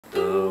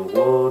The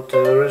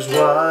water is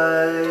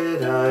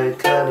wide, I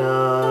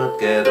cannot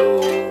get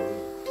over,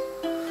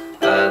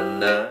 and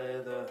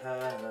neither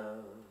have.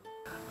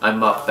 I'm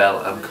Mark Bell,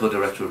 I'm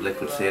co-director of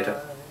Liquid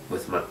Theatre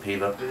with Matt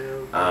Peover.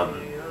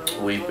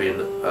 We've been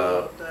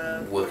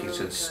working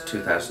since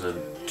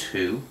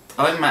 2002.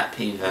 I'm Matt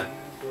Peover,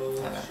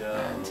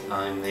 and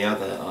I'm the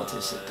other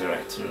artistic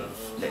director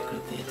of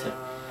Liquid Theatre.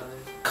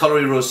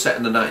 Colliery Row is set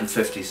in the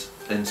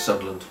 1950s in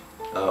Sunderland,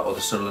 or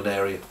the Sunderland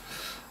area,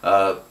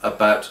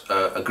 about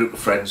a group of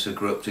friends who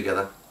grew up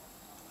together,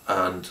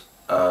 and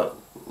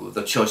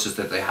the choices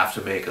that they have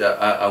to make.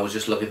 I was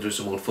just looking through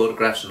some old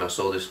photographs and I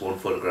saw this one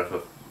photograph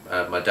of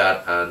my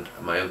dad and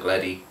my uncle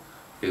Eddie,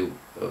 who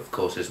of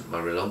course isn't my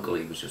real uncle,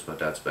 he was just my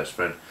dad's best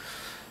friend,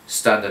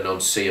 standing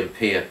on sea and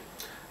pier,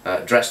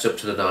 dressed up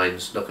to the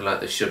nines, looking like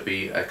they should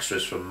be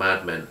extras from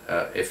Mad Men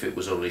if it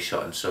was only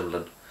shot in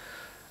Sunderland.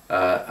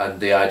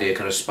 And the idea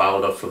kind of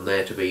spiraled off from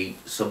there to be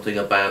something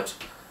about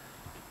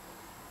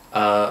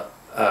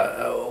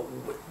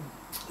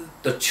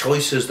the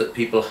choices that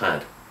people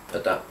had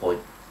at that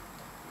point,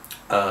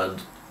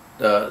 and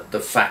the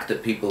fact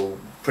that people,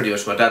 pretty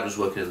much, my dad was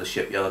working in the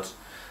shipyards,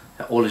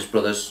 all his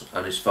brothers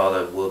and his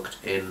father worked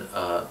in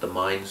the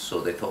mines,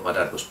 so they thought my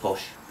dad was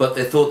posh, but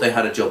they thought they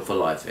had a job for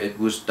life.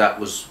 That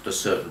was the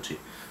certainty.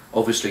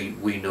 Obviously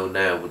we know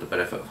now, with the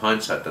benefit of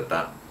hindsight,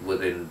 that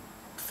within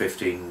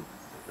 15,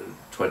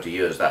 20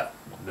 years, that,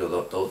 you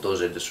know,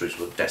 those industries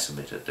were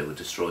decimated, they were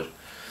destroyed.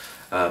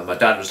 My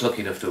dad was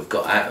lucky enough to have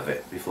got out of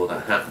it before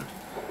that happened,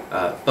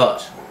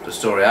 but the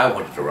story I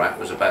wanted to write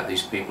was about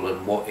these people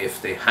and what if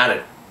they had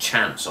a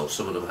chance, or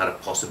some of them had a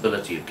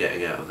possibility of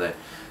getting out of there,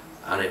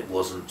 and it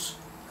wasn't,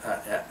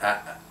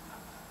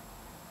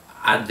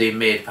 and they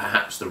made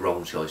perhaps the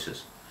wrong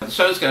choices. The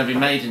show's going to be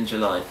made in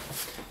July,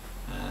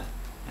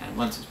 and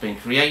once it's been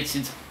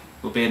created,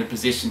 we'll be in a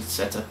position to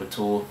set up a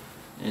tour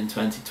in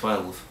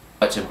 2012.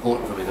 It's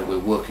important for me that we're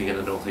working in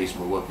the North East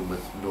and we're working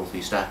with North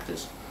East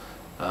actors,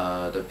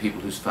 the people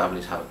whose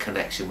families have a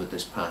connection with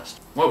this past.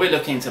 What we're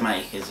looking to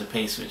make is a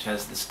piece which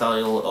has the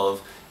style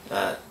of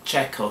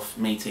Chekhov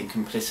meeting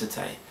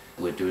Complicité.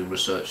 We're doing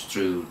research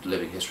through the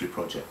Living History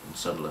Project in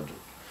Sunderland and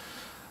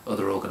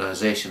other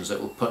organisations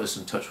that will put us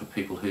in touch with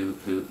people who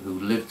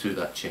lived through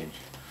that change.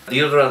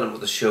 The other element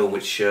of the show,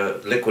 which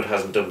Liquid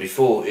hasn't done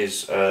before,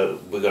 is we're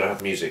going to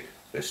have music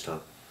this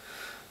time,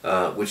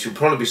 which will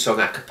probably be sung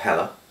a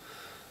cappella,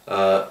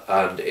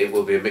 and it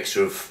will be a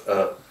mixture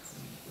of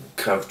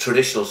kind of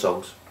traditional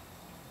songs,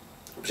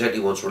 particularly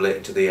ones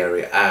relating to the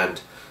area,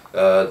 and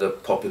the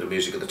popular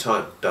music at the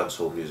time,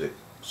 dancehall music,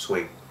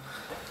 swing.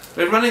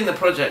 We're running the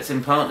project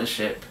in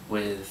partnership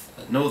with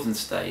Northern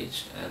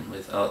Stage and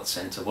with Arts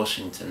Centre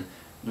Washington.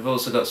 We've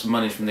also got some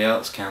money from the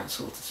Arts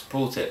Council to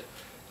support it.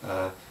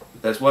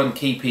 There's one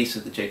key piece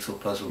of the jigsaw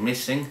puzzle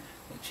missing,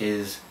 which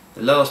is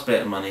the last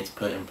bit of money to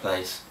put in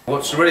place.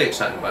 What's really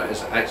exciting about it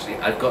is actually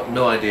I've got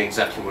no idea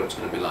exactly what it's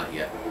going to be like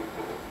yet.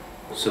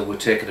 So we're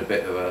taking a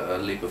bit of a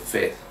leap of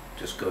faith,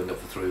 just going up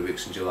for 3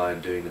 weeks in July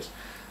and doing this.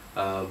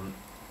 And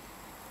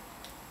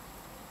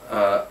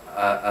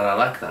I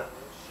like that.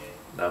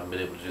 I haven't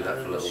been able to do that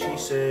for a little while.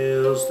 She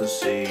sails the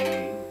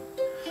sea,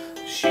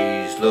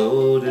 she's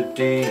loaded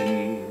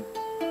deep,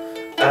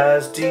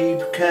 as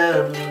deep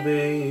can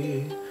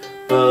be,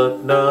 but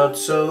not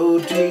so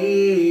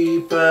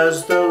deep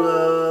as the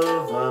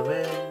love